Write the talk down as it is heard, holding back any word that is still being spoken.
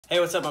Hey,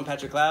 what's up? I'm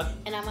Patrick Cloud.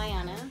 And I'm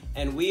Ayona.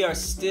 And we are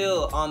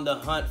still on the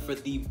hunt for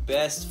the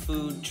best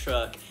food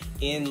truck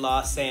in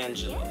Los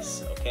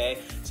Angeles, okay?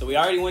 So we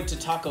already went to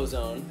Taco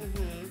Zone,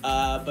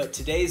 but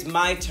today's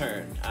my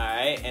turn, all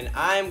right? And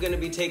I'm gonna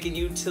be taking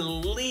you to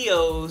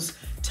Leo's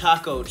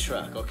taco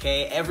truck,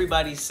 okay?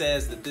 Everybody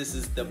says that this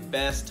is the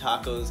best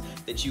tacos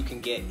that you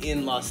can get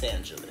in Los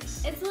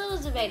Angeles. It's a little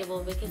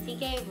debatable because he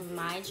gave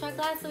my truck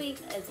last week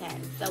a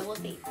 10, so we'll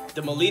see.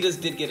 The Molitas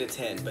did get a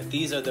 10, but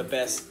these are the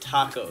best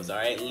tacos, all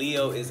right?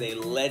 Leo is a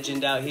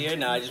legend out here.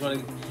 Now, I just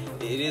want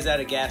to, it is at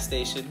a gas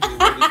station.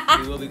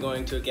 We will be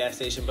going to a gas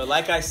station. But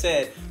like I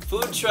said,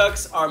 food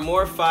trucks are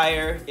more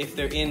fire if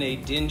they're in a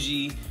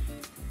dingy,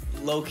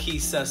 low-key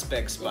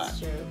suspect spot. That's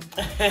true.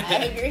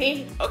 I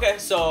agree. Okay,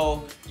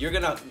 so you're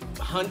gonna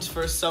hunt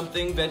for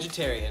something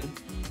vegetarian,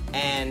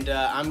 and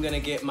I'm gonna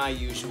get my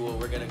usual.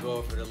 We're gonna go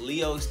over to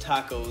Leo's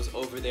Tacos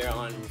over there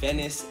on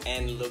Venice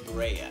and La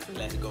Brea.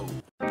 Let's go.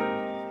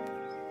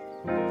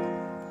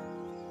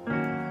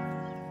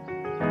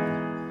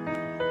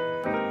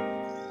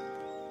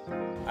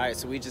 All right,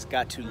 so we just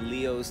got to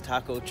Leo's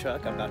taco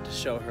truck. I'm about to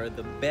show her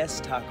the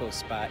best taco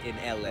spot in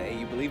LA.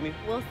 You believe me?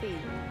 We'll see.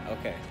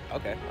 Okay.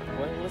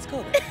 Well, let's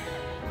go then.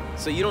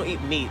 So you don't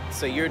eat meat,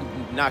 so you're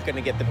not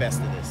gonna get the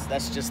best of this.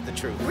 That's just the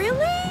truth.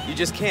 Really? You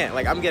just can't.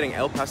 Like, I'm getting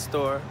El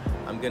Pastor.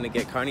 I'm gonna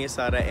get carne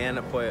asada and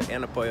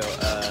a pollo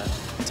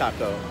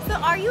taco. So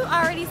are you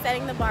already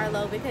setting the bar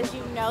low because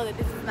you know that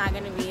this is not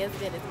going to be as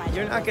good as my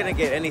You're not gonna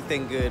get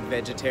anything good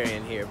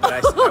vegetarian here, but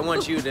I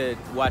want you to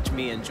watch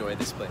me enjoy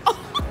this place.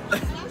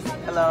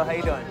 Hello, how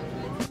you doing?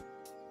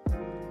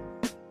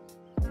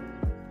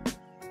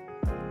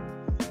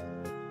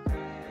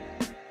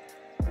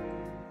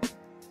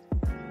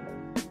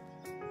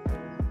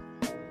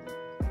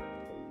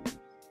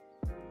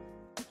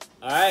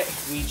 All right,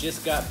 we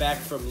just got back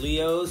from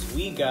Leo's.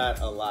 We got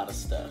a lot of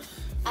stuff.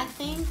 I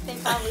think they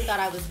probably thought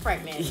I was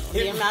pregnant.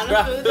 The amount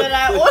of food that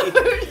I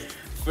ordered.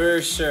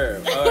 For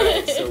sure. All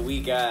right, so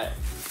we got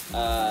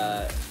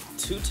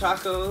 2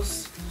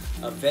 tacos,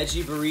 a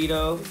veggie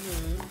burrito,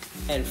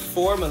 and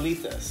 4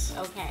 molitas.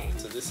 Okay.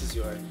 So this is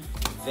your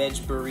veg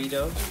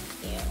burrito.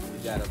 Thank you. We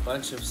got a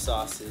bunch of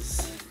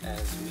sauces,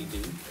 as we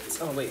do.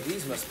 Oh wait,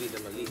 these must be the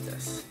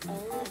molitas.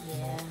 Oh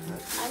yeah.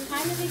 I'm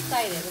kind of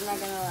excited, I'm not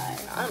gonna lie.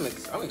 I'm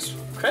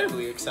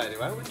incredibly excited.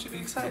 Why wouldn't you be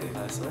excited?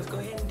 So let's go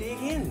ahead and dig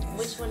in.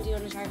 Which one do you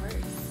want to try first?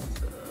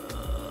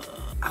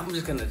 I'm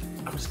just gonna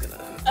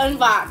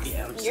Unbox.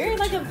 Yeah, I'm just You're gonna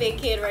like try. a big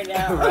kid right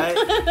now. Right?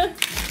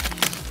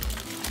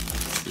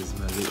 This is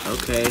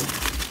okay.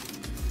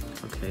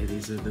 Okay,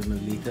 these are the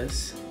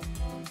molitas.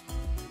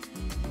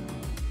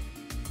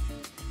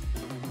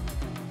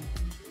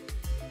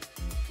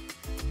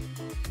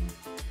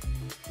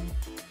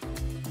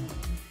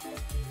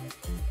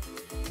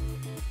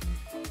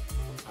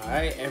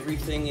 Alright,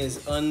 everything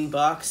is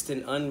unboxed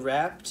and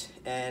unwrapped,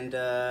 and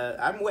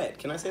I'm wet.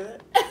 Can I say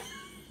that?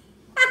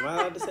 Am I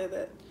allowed to say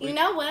that? You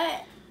know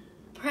what?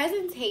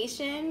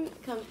 Presentation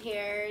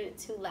compared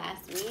to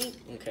last week,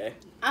 Okay.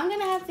 I'm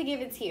gonna have to give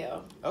it to you.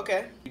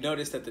 Okay. You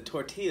notice that the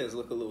tortillas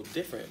look a little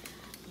different.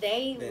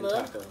 They Than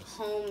look tacos.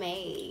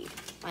 homemade.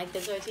 Like, the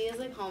tortillas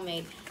look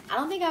homemade. I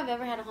don't think I've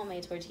ever had a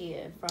homemade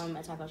tortilla from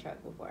a taco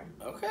truck before.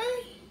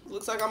 Okay.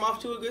 Looks like I'm off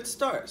to a good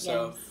start.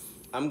 So Yes.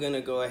 I'm gonna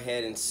go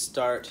ahead and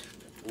start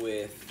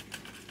with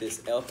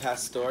this El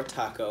Pastor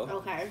taco.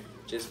 Okay.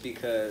 Just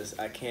because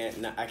I can't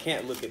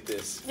look at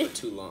this for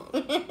too long.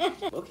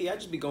 Okay, I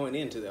just be going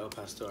into the El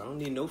Pastor. I don't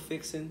need no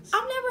fixings.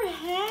 I've never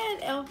had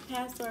El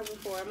Pastor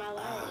before in my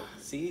life.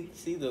 See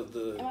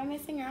the Am I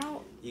missing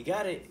out? you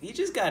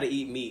just gotta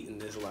eat meat in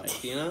this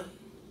life, you know?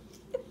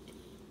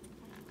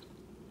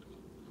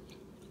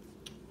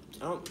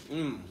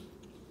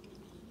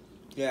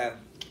 Yeah.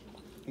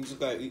 You just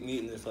gotta eat meat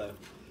in this life.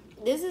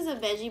 This is a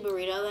veggie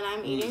burrito that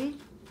I'm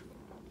eating.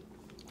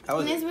 How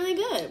is And it's it? really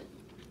good.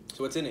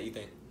 So what's in it, you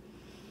think?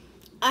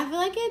 I feel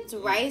like it's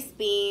rice,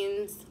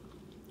 beans,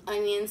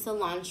 onion,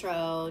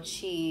 cilantro,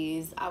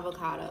 cheese,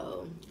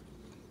 avocado.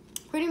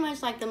 Pretty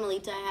much like the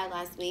molita I had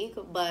last week,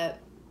 but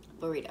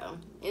burrito. And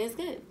it's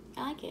good.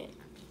 I like it.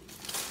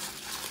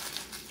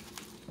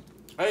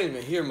 I didn't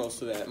even hear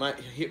most of that. My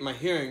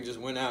hearing just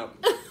went out.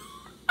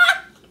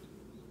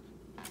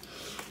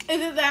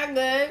 Is it that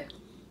good?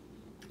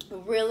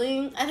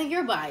 Really? I think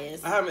you're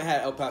biased. I haven't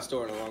had El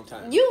Pastor in a long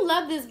time. You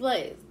love this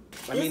place.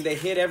 I mean, they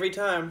hit every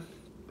time.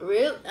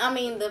 Real? I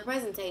mean, the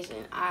presentation,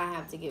 I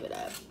have to give it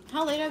up.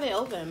 How late are they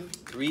open?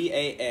 3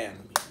 a.m.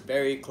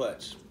 Very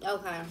clutch.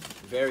 Okay.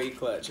 Very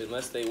clutch.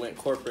 Unless they went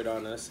corporate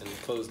on us and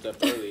closed up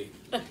early.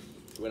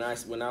 When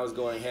I was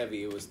going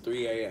heavy, it was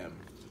 3 a.m.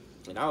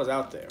 And I was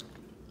out there.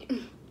 You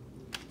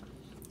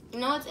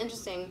know what's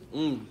interesting?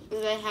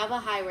 Is they have a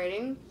high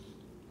rating.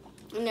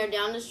 And they're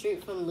down the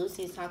street from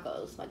Lucy's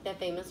Tacos. Like that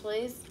famous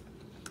place.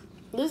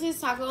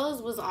 Lucy's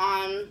Tacos was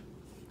on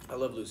I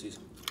love Lucy's.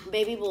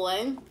 Baby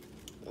Boy.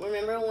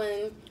 Remember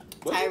when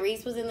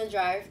Tyrese was in the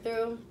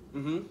drive-thru?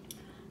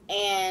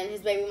 And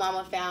his baby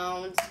mama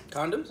found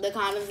Condoms? the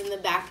condoms in the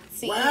back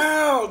seat.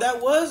 Wow,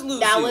 that was Lucy's.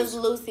 That was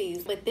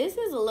Lucy's. But this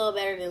is a little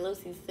better than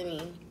Lucy's to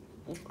me.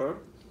 Okay.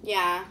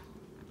 Yeah.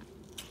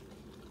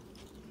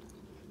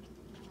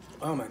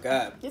 Oh my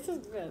God. This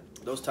is good.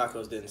 Those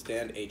tacos didn't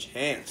stand a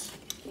chance.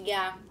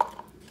 Yeah.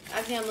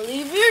 I can't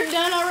believe you're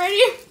done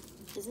already.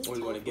 Is this Or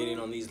you want to get in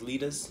on these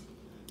litas?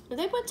 Did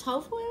they put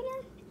tofu in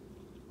there?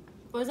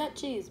 Or is that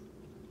cheese?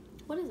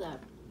 What is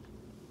that?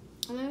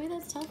 Or maybe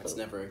that's tofu. That's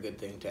never a good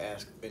thing to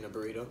ask in a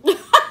burrito.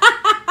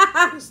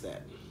 What is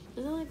that?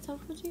 Is it like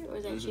tofu cheese or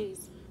is that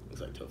cheese?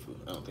 Looks like tofu.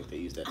 I don't think they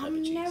use that type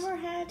of cheese. I've never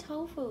had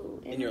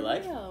tofu in your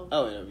life?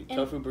 Oh, in a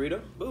tofu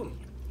burrito? Boom.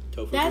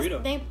 Tofu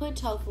burrito. They put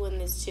tofu in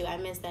this too. I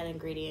missed that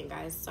ingredient,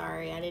 guys.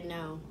 Sorry, I didn't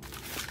know.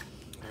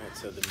 Alright,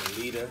 so the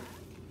Melita,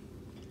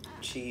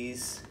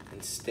 cheese,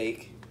 and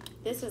steak.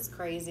 This is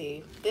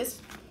crazy.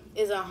 This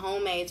is a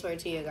homemade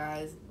tortilla,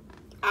 guys.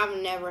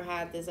 I've never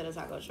had this at a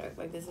taco truck.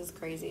 Like, this is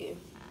crazy.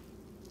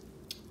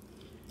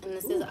 And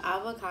this is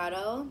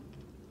avocado,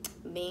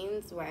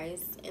 beans,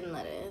 rice, and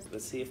lettuce.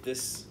 Let's see if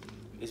this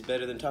is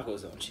better than Taco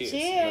Zone. Cheers.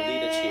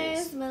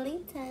 Cheers.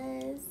 Melita, cheers.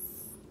 Melitas.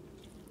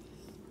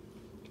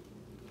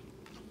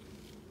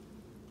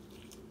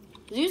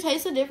 Do you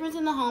taste the difference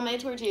in the homemade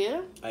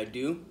tortilla? I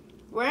do.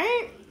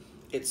 Right?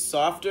 It's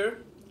softer,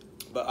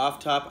 but off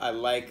top, I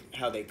like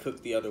how they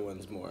cook the other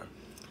ones more.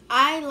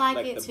 I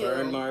like it the too.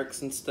 burn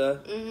marks and stuff.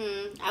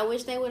 I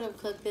wish they would have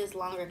cooked this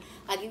longer.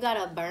 Like, you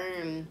gotta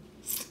burn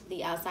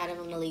the outside of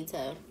a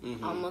Melita,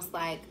 almost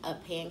like a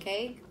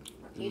pancake.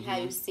 You how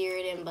you sear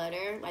it in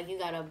butter. Like, you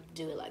gotta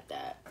do it like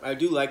that. I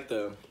do like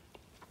the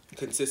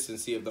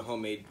consistency of the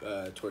homemade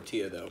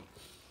tortilla, though.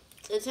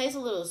 It tastes a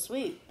little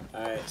sweet.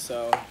 All right,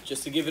 so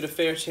just to give it a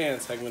fair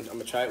chance, I'm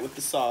gonna try it with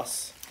the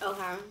sauce.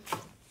 Okay.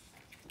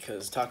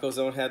 Because Taco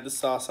Zone had the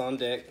sauce on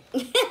deck.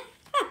 And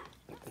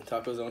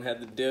Taco Zone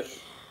had the dip.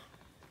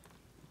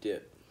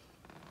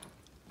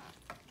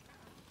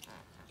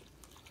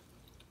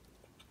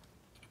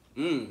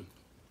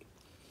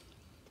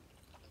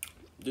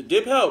 The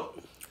dip helped.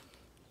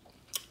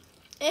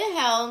 It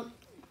helped.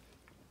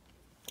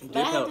 Dip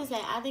But I have helped. to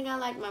say, I think I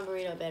like my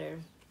burrito better.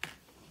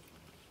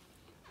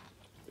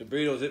 The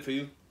burrito is it for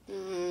you?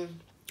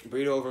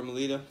 Burrito over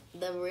Melita?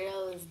 The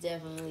burrito is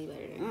definitely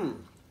better.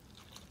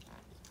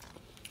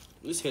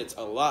 This hits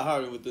a lot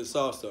harder with this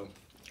sauce, though.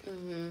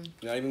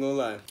 Not even gonna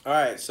lie. All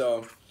right,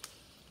 so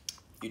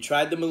you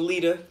tried the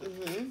Melita.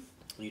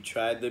 You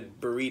tried the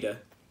burrito.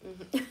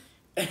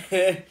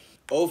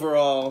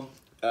 Overall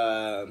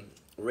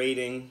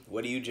rating,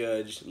 what do you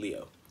judge,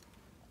 Leo?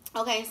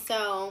 Okay,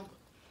 so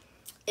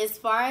as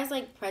far as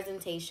like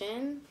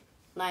presentation,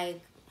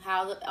 like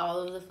how all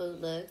of the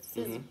food looks,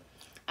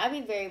 I'd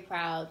be very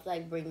proud to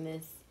like bring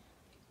this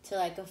to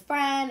like a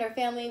friend or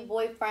family,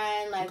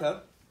 boyfriend. Like,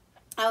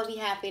 I would be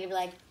happy to be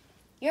like,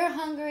 you're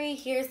hungry,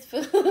 here's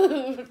food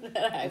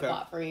that I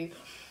bought for you.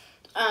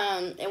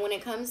 And when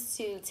it comes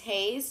to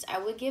taste, I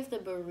would give the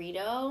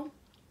burrito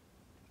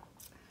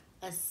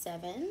a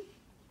 7.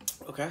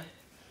 Okay.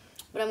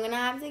 But I'm going to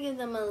have to give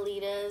the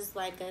Melitas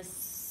like a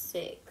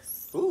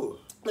 6. Ooh.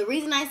 The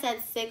reason I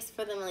said 6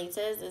 for the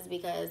Melitas is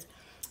because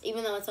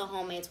even though it's a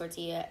homemade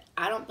tortilla,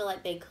 I don't feel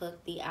like they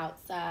cook the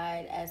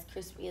outside as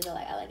crispy as I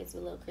like. I like it to be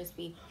a little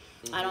crispy.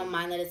 I don't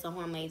mind that it's a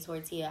homemade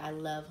tortilla. I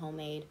love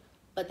homemade.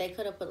 But they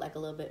could have put like a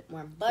little bit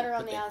more butter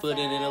on the outside. Put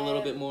it in a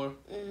little bit more.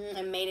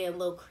 And made it a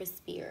little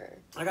crispier.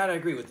 I gotta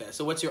agree with that.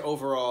 So what's your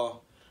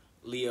overall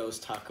Leo's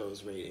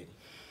Tacos rating?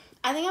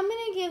 I think I'm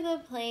going to give the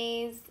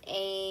place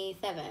a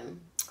 7.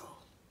 Oh.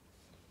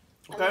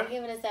 I'm going to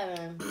give it a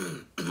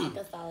 7. Like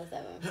a solid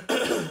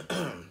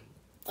 7.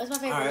 What's my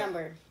favorite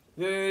number?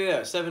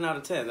 Yeah. 7 out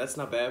of 10. That's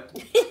not bad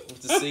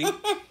to see.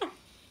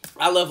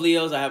 I love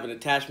Leo's. I have an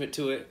attachment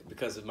to it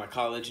because of my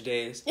college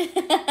days.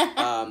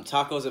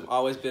 Tacos have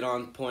always been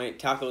on point.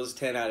 Tacos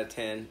 10 out of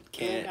 10.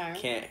 Can't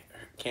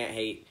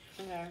hate.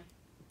 Okay.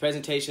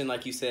 Presentation,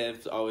 like you said,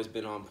 has always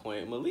been on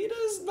point.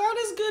 Melita's not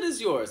as good as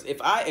yours. If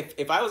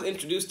I was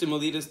introduced to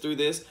Melita's through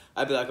this,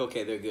 I'd be like,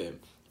 okay, they're good.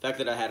 The fact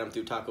that I had them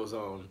through Taco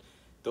Zone,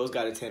 those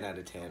got a 10 out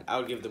of 10. I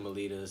would give the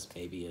Melita's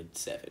maybe a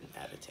 7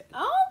 out of 10.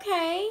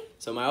 Okay.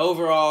 So my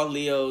overall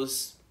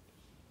Leo's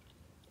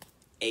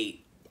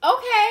 8.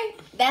 Okay,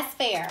 that's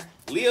fair.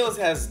 Leo's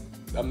has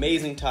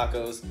amazing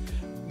tacos.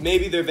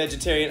 Maybe their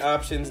vegetarian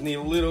options need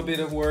a little bit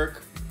of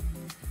work,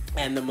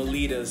 and the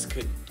Melitas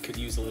could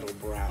use a little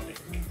browning.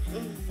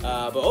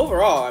 But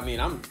overall, I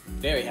mean, I'm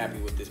very happy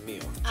with this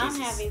meal. I'm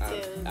happy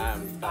too.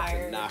 I'm about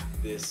to knock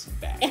this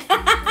back.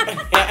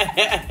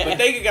 But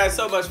thank you guys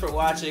so much for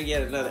watching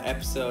yet another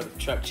episode of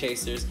Truck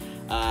Chasers.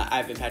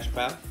 I've been Patrick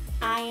Powell.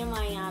 I am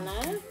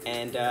Ayona.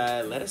 And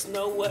let us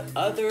know what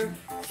other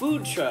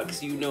food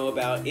trucks you know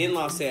about in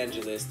Los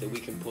Angeles that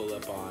we can pull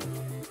up on.